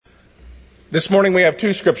This morning we have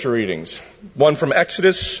two scripture readings, one from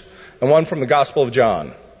Exodus and one from the Gospel of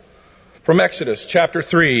John. From Exodus chapter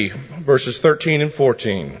 3, verses 13 and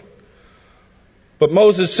 14. But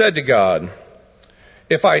Moses said to God,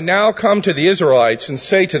 "If I now come to the Israelites and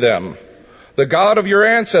say to them, 'The God of your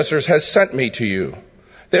ancestors has sent me to you,'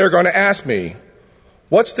 they are going to ask me,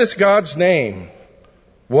 'What's this God's name?'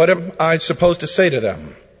 What am I supposed to say to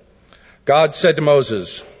them?" God said to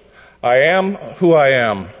Moses, "I am who I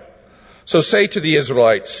am. So say to the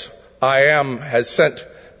Israelites, 'I am has sent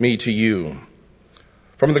me to you.'"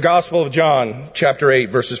 From the Gospel of John, chapter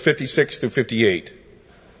 8, verses 56 through 58.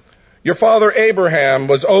 "Your father Abraham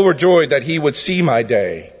was overjoyed that he would see my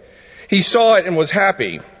day. He saw it and was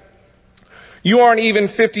happy. You aren't even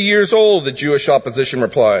 50 years old," the Jewish opposition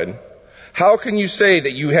replied. "How can you say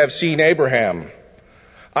that you have seen Abraham?"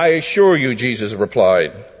 "I assure you," Jesus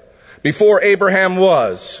replied, "before Abraham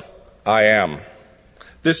was, I am."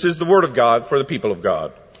 This is the word of God for the people of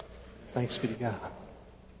God. Thanks be to God.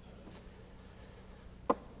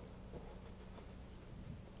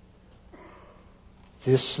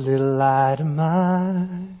 This little light of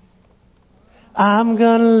mine, I'm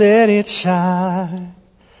gonna let it shine.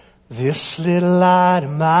 This little light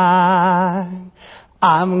of mine,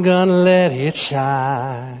 I'm gonna let it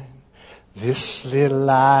shine. This little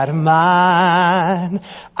light of mine,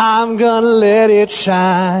 I'm gonna let it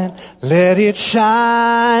shine. Let it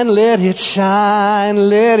shine, let it shine,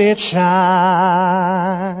 let it shine.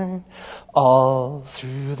 All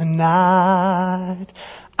through the night,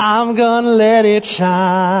 I'm gonna let it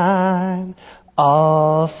shine.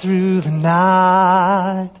 All through the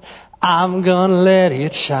night, I'm gonna let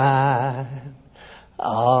it shine.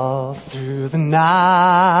 All through the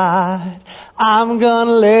night, I'm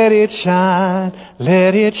gonna let it shine.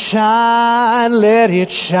 Let it shine, let it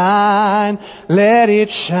shine, let it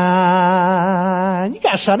shine. You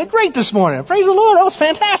guys sounded great this morning. Praise the Lord, that was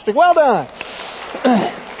fantastic. Well done.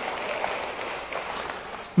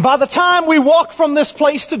 By the time we walk from this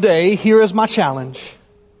place today, here is my challenge.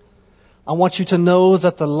 I want you to know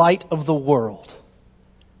that the light of the world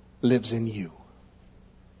lives in you.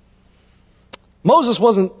 Moses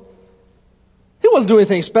wasn't doing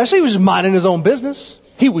anything special. He was just minding his own business.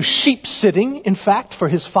 He was sheep sitting, in fact, for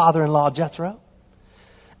his father-in-law Jethro.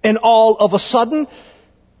 And all of a sudden,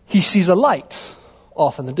 he sees a light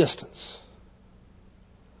off in the distance.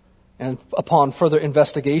 And upon further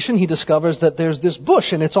investigation, he discovers that there's this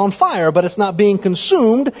bush and it's on fire, but it's not being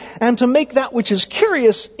consumed. And to make that which is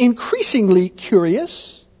curious increasingly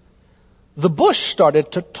curious, the bush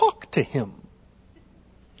started to talk to him.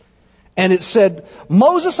 And it said,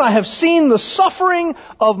 "Moses, I have seen the suffering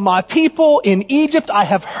of my people in Egypt. I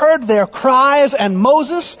have heard their cries. And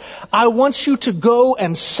Moses, I want you to go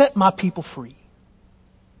and set my people free."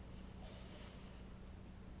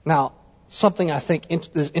 Now, something I think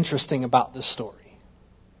is interesting about this story.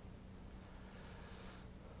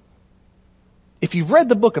 If you've read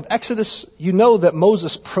the book of Exodus, you know that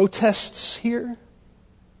Moses protests here.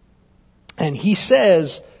 And he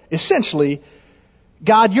says, essentially,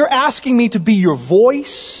 "God, you're asking me to be your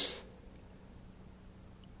voice,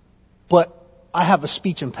 but I have a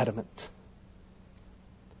speech impediment."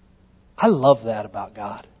 I love that about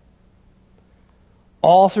God.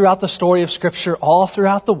 All throughout the story of Scripture, all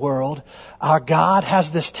throughout the world, our God has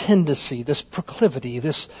this tendency, this proclivity,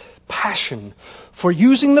 this passion for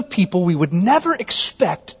using the people we would never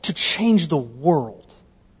expect to change the world.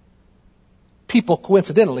 People,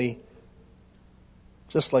 coincidentally,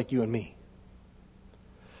 just like you and me.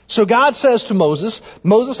 So God says to Moses,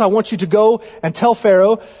 "Moses, I want you to go and tell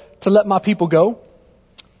Pharaoh to let my people go."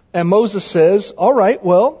 And Moses says, "All right,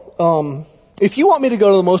 well, if you want me to go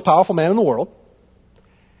to the most powerful man in the world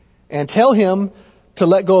and tell him to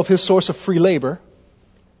let go of his source of free labor,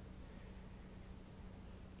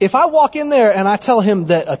 if I walk in there and I tell him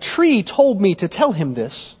that a tree told me to tell him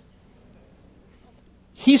this,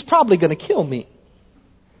 he's probably going to kill me."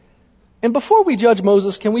 And before we judge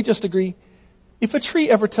Moses, can we just agree? If a tree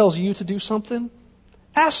ever tells you to do something,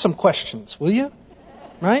 ask some questions, will you?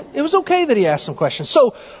 Right? It was okay that he asked some questions.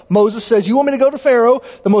 So Moses says, "You want me to go to Pharaoh,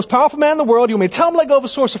 the most powerful man in the world? You want me to tell him to let go of a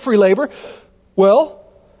source of free labor? Well,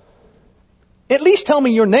 at least tell me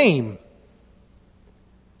your name."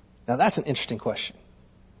 Now that's an interesting question.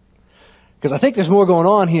 Because I think there's more going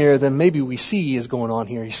on here than maybe we see is going on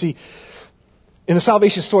here. You see, in the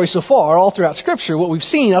salvation story so far, all throughout Scripture, what we've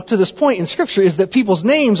seen up to this point in Scripture is that people's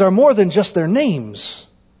names are more than just their names.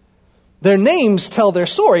 Their names tell their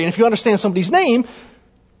story. And if you understand somebody's name,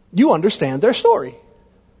 you understand their story.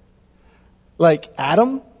 Like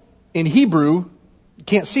Adam, in Hebrew, you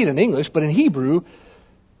can't see it in English, but in Hebrew,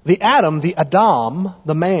 the Adam, the Adam,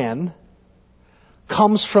 the man,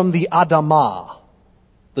 comes from the Adamah,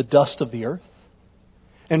 the dust of the earth.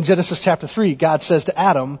 In Genesis chapter 3, God says to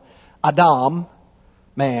Adam, Adam,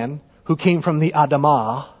 man, who came from the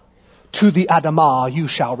Adamah, to the Adamah you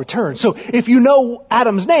shall return. So if you know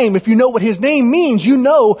Adam's name, if you know what his name means, you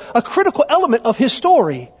know a critical element of his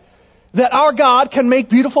story, that our God can make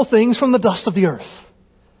beautiful things from the dust of the earth.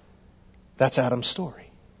 That's Adam's story.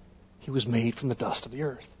 He was made from the dust of the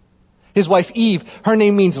earth. His wife Eve, her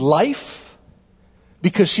name means life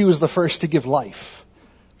because she was the first to give life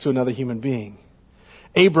to another human being.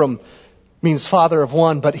 Abram means father of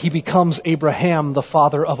one, but he becomes Abraham, the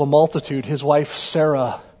father of a multitude. His wife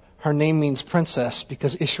Sarah, her name means princess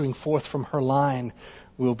because issuing forth from her line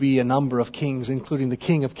will be a number of kings, including the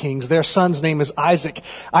King of Kings. Their son's name is Isaac.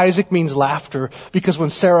 Isaac means laughter because when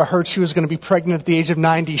Sarah heard she was going to be pregnant at the age of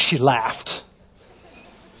 90, she laughed.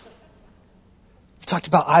 We've talked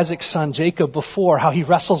about Isaac's son Jacob before, how he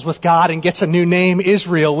wrestles with God and gets a new name,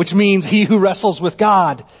 Israel, which means he who wrestles with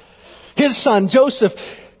God. His son Joseph,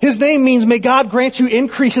 his name means may God grant you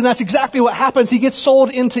increase, and that's exactly what happens. He gets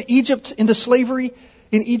sold into Egypt, into slavery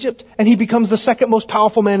in Egypt, and he becomes the second most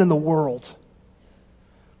powerful man in the world.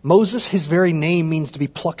 Moses, his very name means to be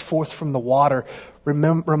plucked forth from the water,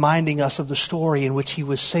 reminding us of the story in which he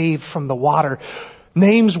was saved from the water.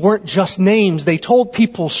 Names weren't just names. They told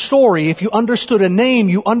people's story. If you understood a name,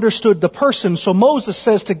 you understood the person. So Moses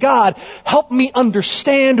says to God, help me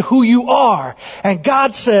understand who you are. And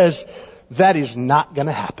God says, that is not going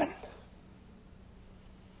to happen.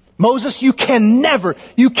 Moses, you can never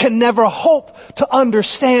hope to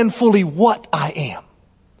understand fully what I am.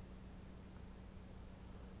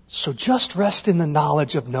 So just rest in the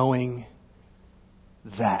knowledge of knowing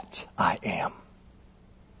that I am.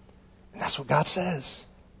 And that's what God says.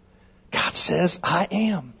 God says, I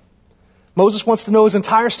am. Moses wants to know his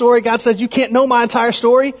entire story. God says, you can't know my entire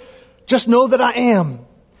story. Just know that I am.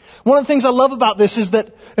 One of the things I love about this is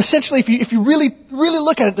that essentially if you really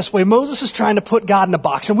look at it this way, Moses is trying to put God in a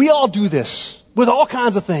box. And we all do this with all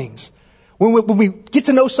kinds of things. When we get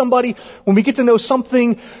to know somebody, when we get to know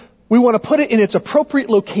something, we want to put it in its appropriate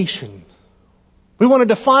location. We want to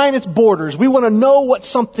define its borders. We want to know what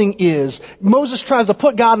something is. Moses tries to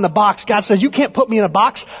put God in a box. God says, you can't put me in a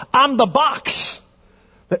box. I'm the box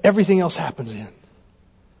that everything else happens in.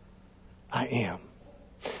 I am.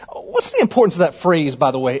 What's the importance of that phrase,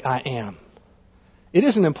 by the way, I am? It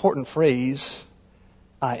is an important phrase,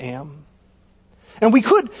 I am. And we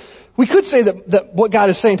could say that what God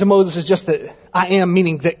is saying to Moses is just that I am,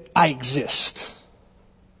 meaning that I exist.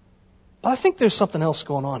 But I think there's something else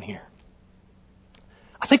going on here.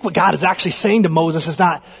 I think what God is actually saying to Moses is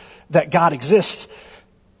not that God exists.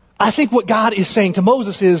 I think what God is saying to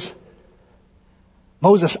Moses is,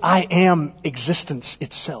 Moses, I am existence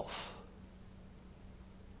itself.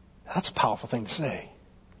 That's a powerful thing to say,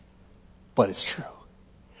 but it's true.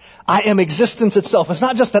 I am existence itself. It's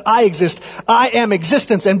not just that I exist. I am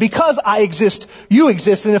existence. And because I exist, you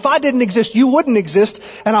exist. And if I didn't exist, you wouldn't exist.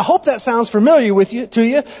 And I hope that sounds familiar to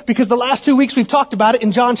you, because the last 2 weeks we've talked about it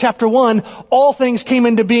in John chapter 1. All things came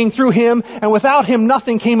into being through him, and without him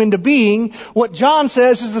nothing came into being. What John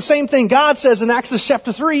says is the same thing God says in Exodus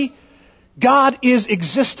chapter 3. God is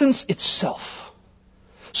existence itself.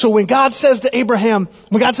 So when God says to Abraham,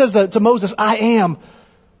 when God says to Moses, I am,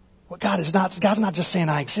 what God's not just saying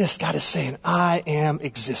I exist. God is saying I am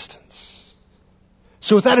existence.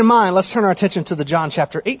 So with that in mind, let's turn our attention to the John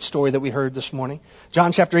chapter 8 story that we heard this morning.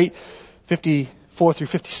 John chapter 8, 54 through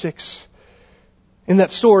 56. In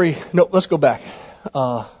that story, no, let's go back.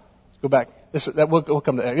 Go back. We'll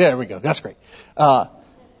come to that. Yeah, there we go. That's great.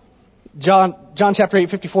 John chapter 8,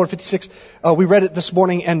 54 to 56. We read it this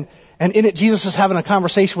morning, and in it, Jesus is having a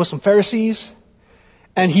conversation with some Pharisees,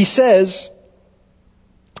 and he says,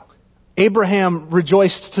 Abraham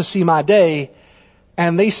rejoiced to see my day,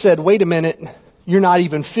 and they said, wait a minute, you're not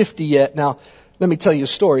even 50 yet. Now, let me tell you a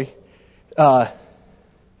story. I'm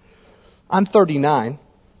 39,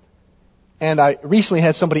 and I recently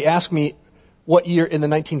had somebody ask me what year in the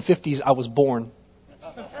 1950s I was born.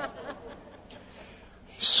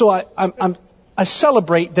 So I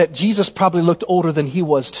celebrate that Jesus probably looked older than he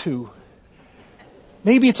was too.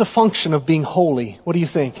 Maybe it's a function of being holy. What do you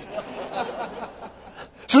think?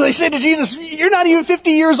 So they say to Jesus, you're not even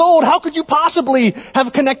 50 years old. How could you possibly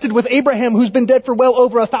have connected with Abraham, who's been dead for well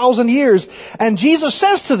over 1,000 years? And Jesus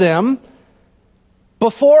says to them,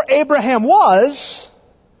 before Abraham was,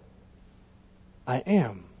 I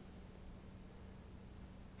am.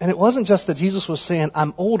 And it wasn't just that Jesus was saying,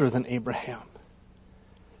 I'm older than Abraham.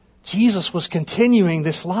 Jesus was continuing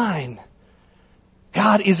this line.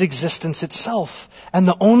 God is existence itself. And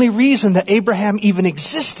the only reason that Abraham even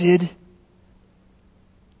existed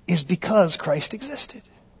is because Christ existed.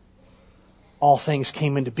 All things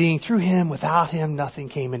came into being through him. Without him, nothing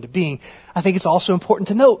came into being. I think it's also important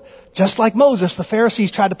to note, just like Moses, the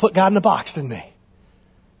Pharisees tried to put God in a box, didn't they?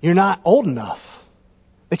 You're not old enough.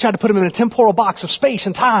 They tried to put him in a temporal box of space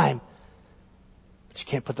and time. But you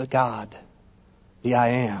can't put the God, the I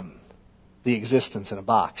am, the existence in a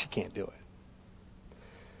box. You can't do it.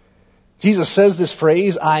 Jesus says this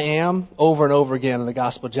phrase, I am, over and over again in the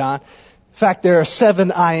Gospel of John. In fact, there are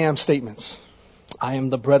 7 I am statements. I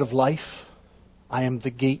am the bread of life. I am the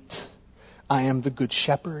gate. I am the good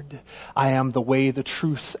shepherd. I am the way, the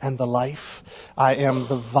truth, and the life. I am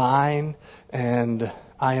the vine, and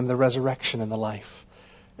I am the resurrection and the life.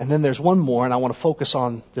 And then there's one more, and I want to focus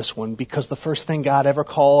on this one, because the first thing God ever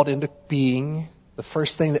called into being, the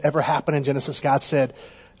first thing that ever happened in Genesis, God said,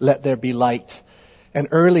 let there be light. And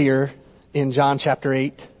earlier in John chapter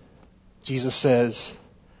 8, Jesus says,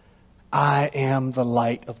 I am the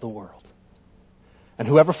light of the world. And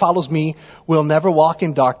whoever follows me will never walk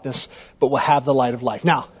in darkness, but will have the light of life.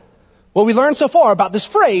 Now, what we learned so far about this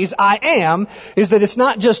phrase, I am, is that it's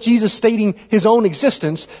not just Jesus stating his own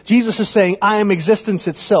existence. Jesus is saying, I am existence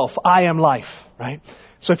itself. I am life, right?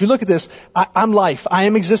 So if you look at this, I'm life. I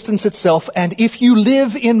am existence itself. And if you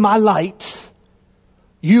live in my light,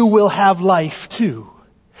 you will have life too.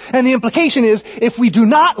 And the implication is, if we do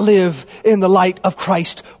not live in the light of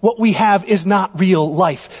Christ, what we have is not real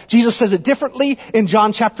life. Jesus says it differently in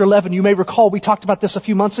John chapter 11. You may recall we talked about this a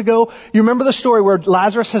few months ago. You remember the story where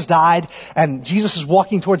Lazarus has died and Jesus is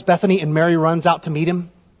walking towards Bethany and Mary runs out to meet him.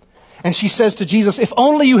 And she says to Jesus, if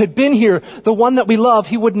only you had been here, the one that we love,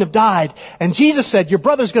 he wouldn't have died. And Jesus said, your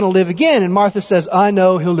brother's going to live again. And Martha says, I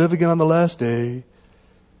know he'll live again on the last day.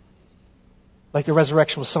 Like the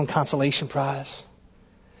resurrection was some consolation prize.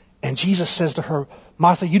 And Jesus says to her,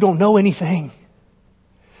 Martha, you don't know anything.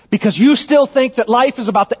 Because you still think that life is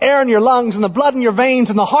about the air in your lungs and the blood in your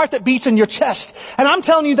veins and the heart that beats in your chest. And I'm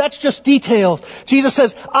telling you, that's just details. Jesus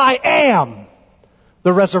says, I am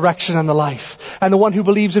the resurrection and the life. And the one who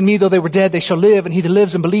believes in me, though they were dead, they shall live. And he that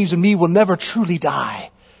lives and believes in me will never truly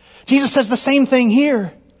die. Jesus says the same thing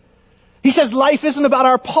here. He says life isn't about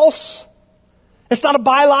our pulse. It's not a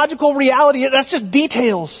biological reality. That's just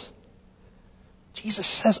details. Jesus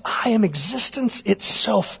says, I am existence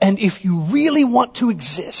itself. And if you really want to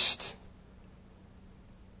exist,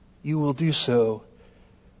 you will do so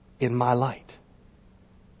in my light.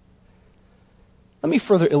 Let me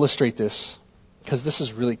further illustrate this, because this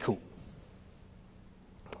is really cool.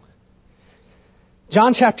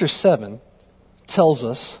 John chapter 7 tells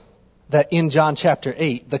us that in John chapter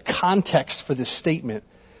 8, the context for this statement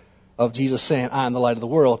of Jesus saying, I am the light of the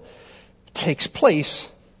world, takes place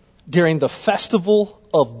during the festival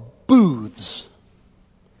of booths.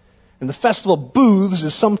 And the festival of booths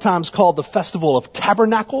is sometimes called the festival of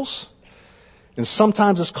tabernacles, and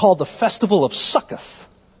sometimes it's called the festival of Succoth.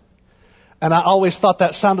 And I always thought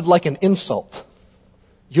that sounded like an insult.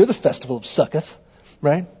 You're the festival of Succoth,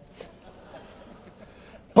 right?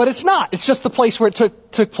 But it's not. It's just the place where it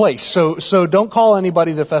took place. So don't call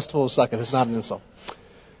anybody the festival of Succoth. It's not an insult.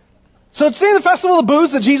 So it's during the festival of the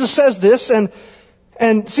booths that Jesus says this,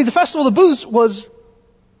 and see, the Festival of the Booths was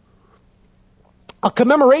a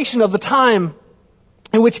commemoration of the time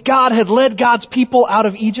in which God had led God's people out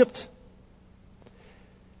of Egypt.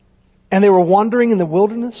 And they were wandering in the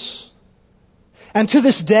wilderness. And to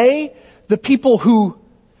this day, the people who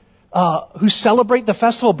celebrate the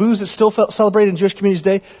Festival of Booths, it's still celebrated in Jewish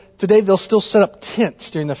communities today, they'll still set up tents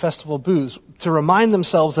during the Festival of Booths to remind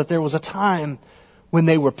themselves that there was a time when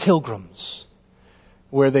they were pilgrims,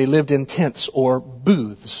 where they lived in tents or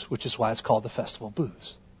booths, which is why it's called the Festival of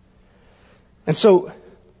Booths. And so,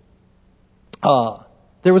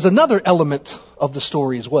 there was another element of the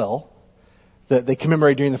story as well that they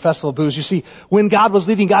commemorate during the Festival of Booths. You see, when God was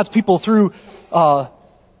leading God's people through the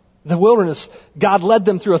wilderness, God led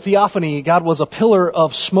them through a theophany. God was a pillar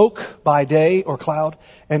of smoke by day or cloud,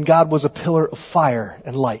 and God was a pillar of fire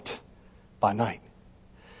and light by night.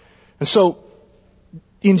 And so,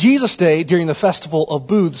 in Jesus' day, during the Festival of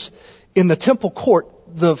Booths, in the temple court,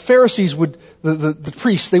 the Pharisees the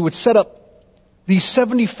priests, they would set up these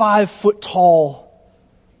 75-foot tall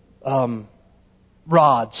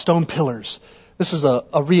rods, stone pillars. This is a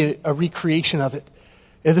recreation of it.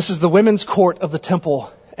 And this is the women's court of the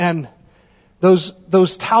temple. And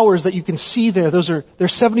those towers that you can see there, they're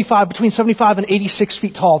between 75 and 86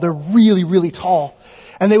 feet tall. They're really, really tall.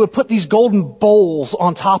 And they would put these golden bowls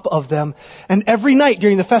on top of them. And every night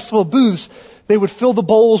during the Festival of Booths, they would fill the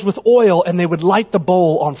bowls with oil and they would light the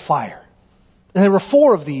bowl on fire. And there were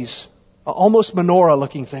 4 of these, almost menorah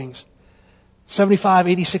looking things, 75,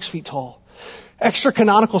 86 feet tall. Extra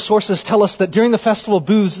canonical sources tell us that during the Festival of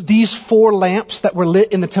Booths, these 4 lamps that were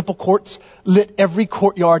lit in the temple courts lit every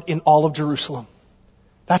courtyard in all of Jerusalem.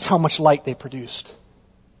 That's how much light they produced.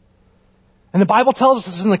 And the Bible tells us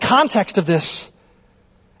this in the context of this,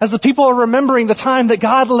 as the people are remembering the time that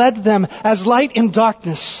God led them as light in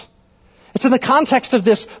darkness. It's in the context of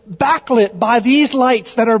this, backlit by these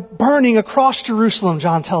lights that are burning across Jerusalem,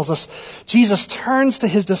 John tells us. Jesus turns to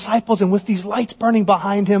his disciples, and with these lights burning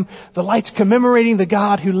behind him, the lights commemorating the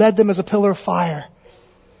God who led them as a pillar of fire,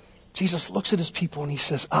 Jesus looks at his people and he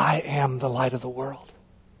says, I am the light of the world.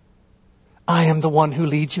 I am the one who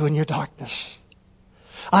leads you in your darkness.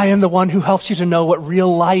 I am the one who helps you to know what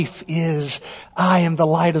real life is. I am the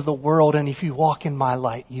light of the world, and if you walk in my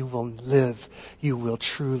light, you will live. You will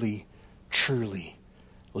truly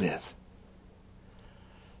live.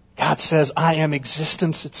 God says, I am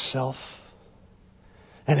existence itself.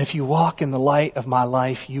 And if you walk in the light of my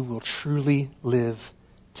life, you will truly live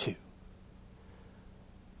too.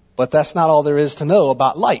 But that's not all there is to know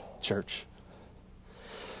about light, church.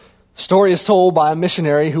 The story is told by a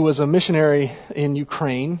missionary who was a missionary in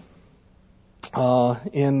Ukraine,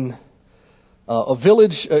 in a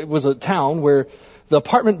village. It was a town where the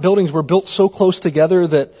apartment buildings were built so close together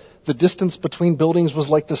that the distance between buildings was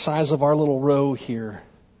like the size of our little row here.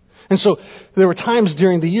 And so there were times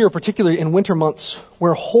during the year, particularly in winter months,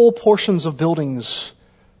 where whole portions of buildings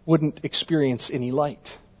wouldn't experience any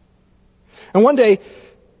light. And one day,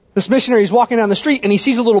 this missionary is walking down the street and he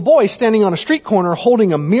sees a little boy standing on a street corner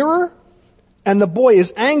holding a mirror, and the boy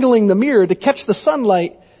is angling the mirror to catch the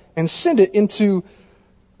sunlight and send it into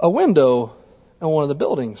a window in one of the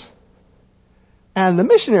buildings. And the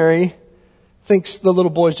missionary thinks the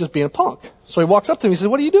little boy's just being a punk. So he walks up to him and he says,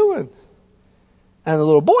 what are you doing? And the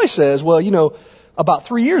little boy says, well, about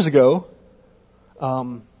 3 years ago,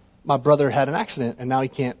 my brother had an accident and now he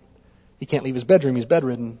can't leave his bedroom. He's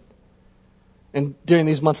bedridden. And during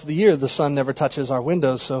these months of the year, the sun never touches our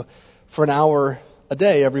windows. So for an hour a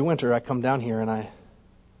day every winter, I come down here and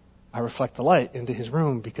I reflect the light into his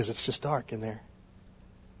room because it's just dark in there.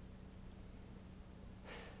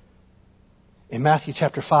 In Matthew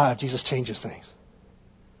chapter 5, Jesus changes things.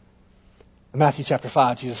 In Matthew chapter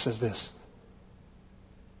 5, Jesus says this: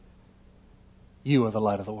 you are the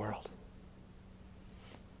light of the world.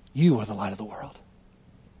 You are the light of the world.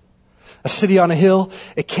 A city on a hill,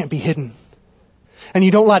 it can't be hidden. And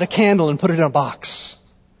you don't light a candle and put it in a box.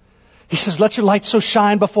 He says, let your light so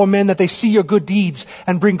shine before men that they see your good deeds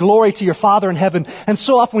and bring glory to your Father in heaven. And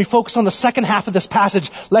so often we focus on the second half of this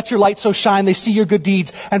passage. Let your light so shine, they see your good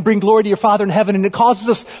deeds and bring glory to your Father in heaven. And it causes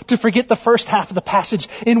us to forget the first half of the passage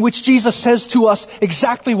in which Jesus says to us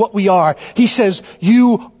exactly what we are. He says,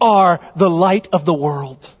 you are the light of the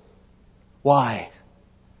world. Why?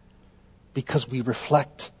 Because we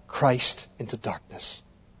reflect Christ into darkness.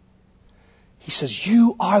 He says,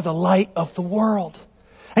 you are the light of the world.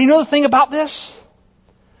 And you know the thing about this?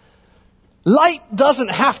 Light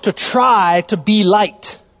doesn't have to try to be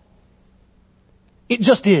light. It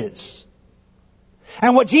just is.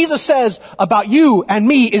 And what Jesus says about you and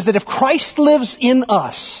me is that if Christ lives in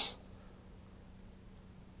us,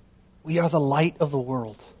 we are the light of the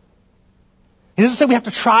world. He doesn't say we have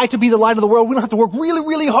to try to be the light of the world. We don't have to work really,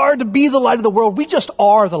 really hard to be the light of the world. We just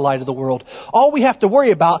are the light of the world. All we have to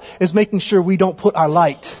worry about is making sure we don't put our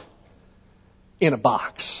light in a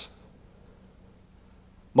box.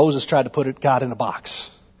 Moses tried to put God in a box.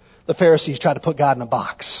 The Pharisees tried to put God in a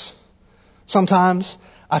box. Sometimes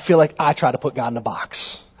I feel like I try to put God in a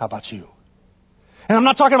box. How about you? And I'm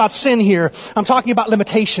not talking about sin here. I'm talking about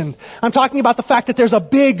limitation. I'm talking about the fact that there's a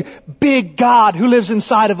big, big God who lives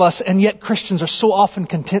inside of us, and yet Christians are so often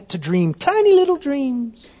content to dream tiny little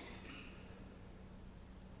dreams.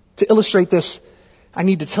 To illustrate this, I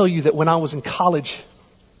need to tell you that when I was in college,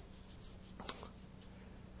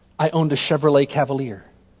 I owned a Chevrolet Cavalier.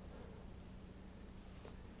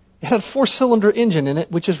 It had a 4-cylinder engine in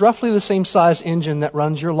it, which is roughly the same size engine that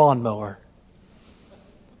runs your lawnmower.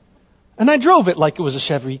 And I drove it like it was a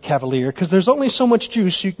Chevy Cavalier because there's only so much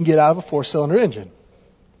juice you can get out of a 4-cylinder engine.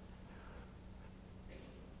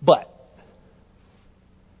 But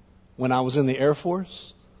when I was in the Air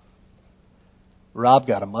Force, Rob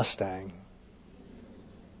got a Mustang.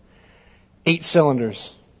 8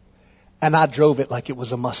 cylinders. And I drove it like it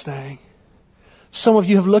was a Mustang. Some of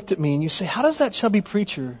you have looked at me and you say, how does that chubby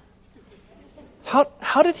preacher,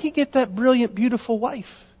 how did he get that brilliant, beautiful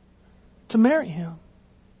wife to marry him?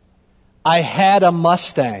 I had a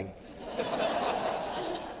Mustang.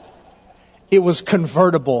 It was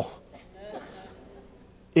convertible.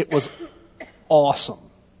 It was awesome.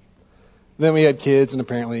 Then we had kids and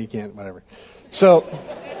apparently you can't, whatever. So,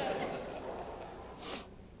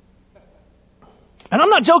 And I'm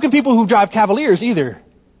not joking people who drive Cavaliers either.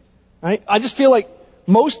 Right? I just feel like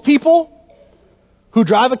most people who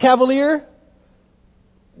drive a Cavalier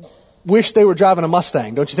wish they were driving a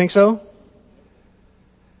Mustang. Don't you think so?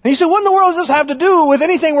 And you say, what in the world does this have to do with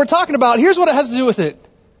anything we're talking about? Here's what it has to do with it.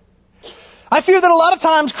 I fear that a lot of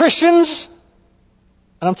times Christians,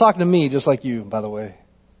 and I'm talking to me just like you, by the way,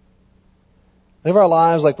 live our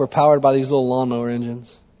lives like we're powered by these little lawnmower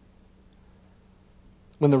engines.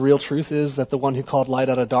 When the real truth is that the one who called light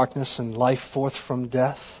out of darkness and life forth from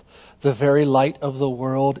death, the very light of the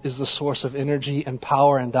world, is the source of energy and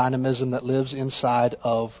power and dynamism that lives inside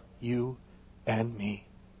of you and me.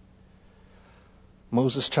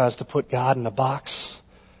 Moses tries to put God in a box.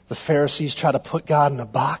 The Pharisees try to put God in a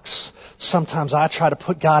box. Sometimes I try to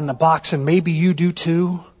put God in a box, and maybe you do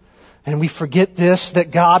too. And we forget this,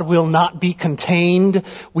 that God will not be contained.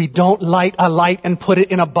 We don't light a light and put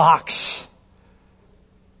it in a box.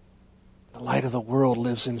 The light of the world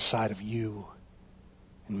lives inside of you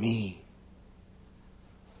and me.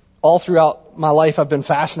 All throughout my life, I've been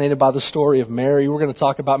fascinated by the story of Mary. We're going to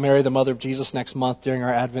talk about Mary, the mother of Jesus, next month during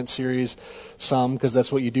our Advent series. Some, because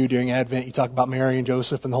that's what you do during Advent. You talk about Mary and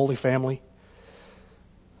Joseph and the Holy Family.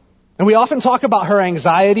 And we often talk about her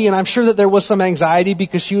anxiety, and I'm sure that there was some anxiety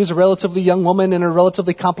because she was a relatively young woman in a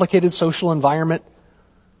relatively complicated social environment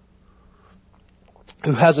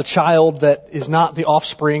who has a child that is not the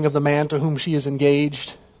offspring of the man to whom she is engaged.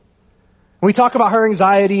 And we talk about her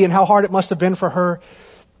anxiety and how hard it must have been for her.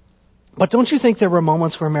 But don't you think there were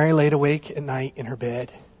moments where Mary laid awake at night in her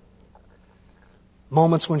bed?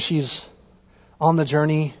 Moments when she's on the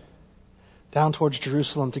journey down towards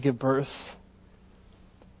Jerusalem to give birth,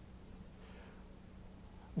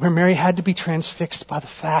 where Mary had to be transfixed by the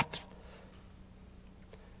fact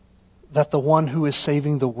that the one who is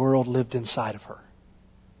saving the world lived inside of her.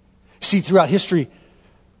 See, throughout history,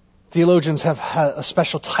 theologians have had a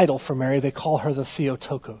special title for Mary. They call her the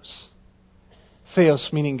Theotokos.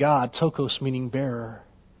 Theos meaning God, Tokos meaning bearer.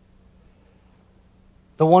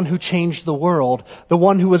 The one who changed the world, the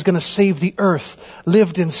one who was going to save the earth,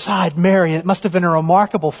 lived inside Mary. It must have been a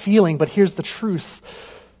remarkable feeling, but here's the truth.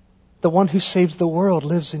 The one who saves the world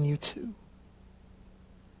lives in you too.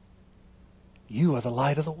 You are the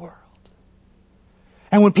light of the world.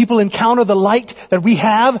 And when people encounter the light that we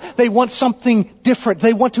have, they want something different.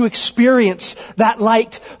 They want to experience that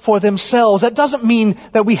light for themselves. That doesn't mean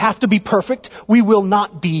that we have to be perfect. We will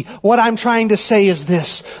not be. What I'm trying to say is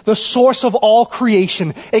this: the source of all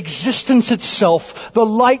creation, existence itself, the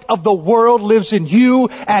light of the world lives in you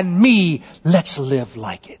and me. Let's live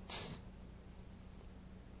like it.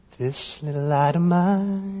 This little light of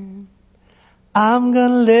mine, I'm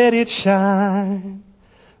gonna let it shine.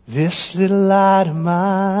 This little light of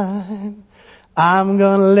mine, I'm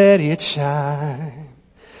gonna let it shine.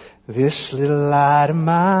 This little light of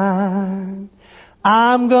mine,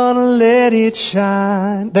 I'm gonna let it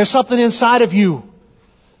shine. There's something inside of you.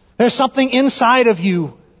 There's something inside of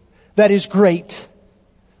you that is great.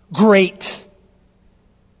 Great.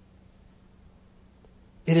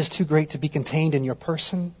 It is too great to be contained in your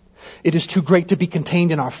person. It is too great to be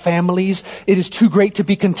contained in our families. It is too great to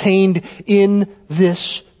be contained in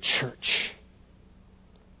this church.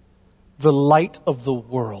 The light of the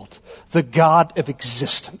world, the God of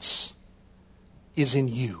existence, is in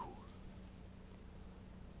you.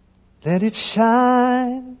 Let it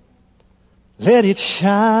shine. Let it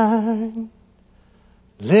shine.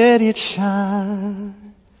 Let it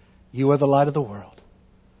shine. You are the light of the world.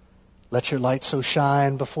 Let your light so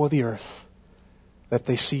shine before the earth that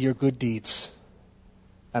they see your good deeds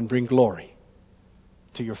and bring glory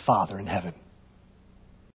to your Father in heaven.